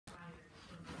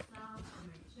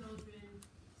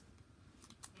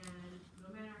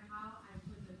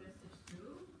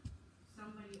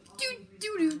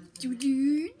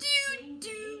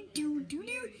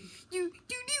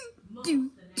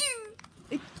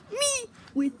It's me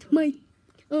with my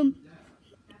gun.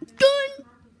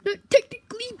 Not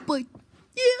technically, but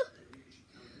yeah.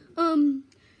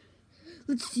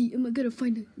 Let's see. Am I gonna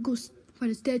go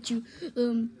find a statue?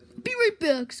 Be right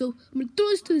back. So I'm gonna throw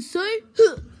this to the side.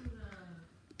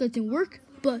 That didn't work,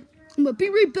 but I'm gonna be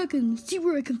right back and see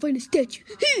where I can find a statue.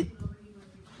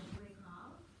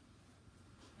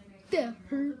 That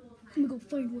hurt. I'm gonna go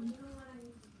find one.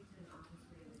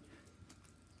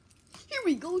 Here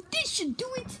we go. This should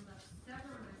do it.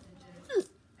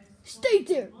 Stay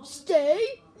there.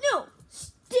 Stay. No.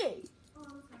 Stay.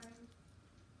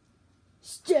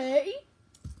 Stay.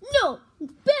 No.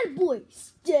 Bad boy.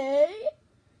 Stay.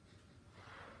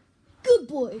 Good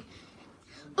boy.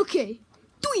 Okay.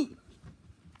 3,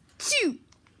 2,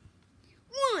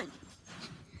 1.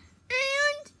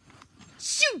 And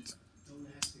shoot.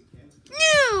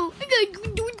 No. I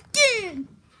gotta do it again.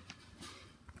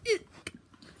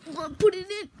 Put it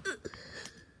in.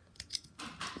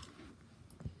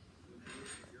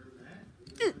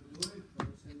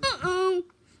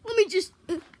 Let me just.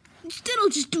 Instead, I'll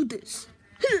just do this.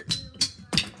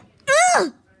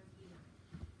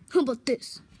 How about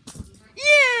this?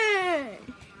 Yay!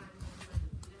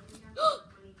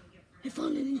 I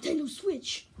found a Nintendo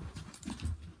Switch.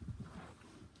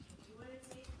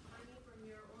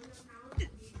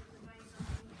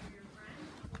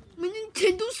 My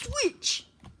Nintendo Switch.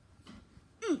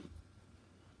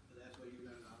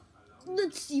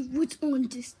 Let's see what's on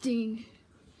this thing.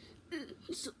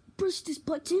 So press this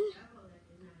button.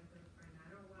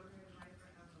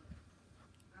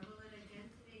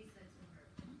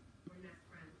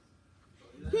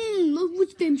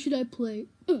 Which game should I play?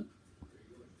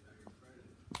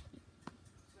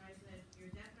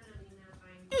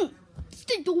 This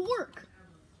thing don't work.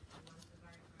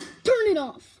 Turn it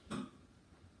off.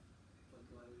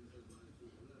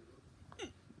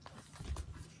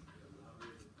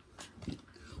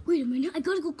 Wait a minute, I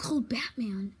gotta go call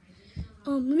Batman.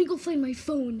 Let me go find my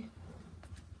phone.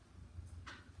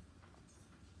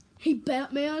 Hey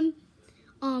Batman,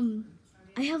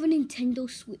 I have a Nintendo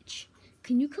Switch.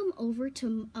 Can you come over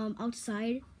to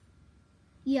outside?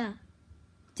 Yeah,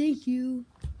 thank you.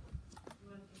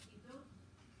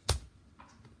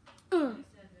 What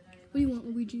do you want,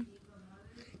 Luigi?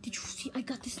 Did you see I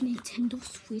got this Nintendo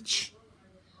Switch?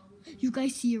 You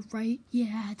guys see it, right?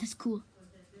 Yeah, that's cool.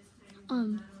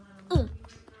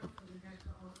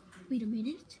 Wait a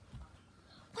minute.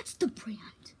 What's the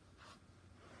brand?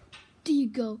 There you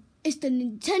go. It's the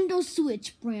Nintendo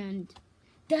Switch brand.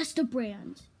 That's the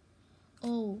brand.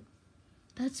 Oh,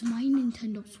 that's my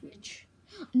Nintendo Switch.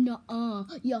 Nuh-uh,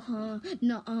 yeah-huh,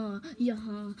 nuh-uh,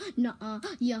 yeah-huh, nuh-uh,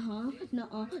 yeah-huh,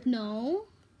 nuh-uh, no?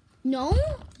 No?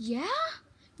 Yeah?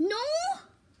 No?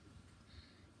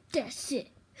 That's it.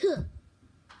 Huh.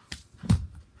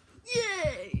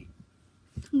 Yay!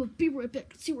 I'm gonna be right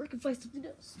back and see where I can find something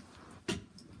else.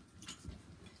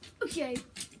 Okay,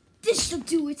 this should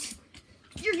do it.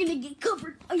 You're gonna get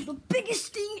covered by the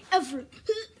biggest thing ever.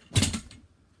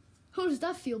 How does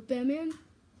that feel, Batman?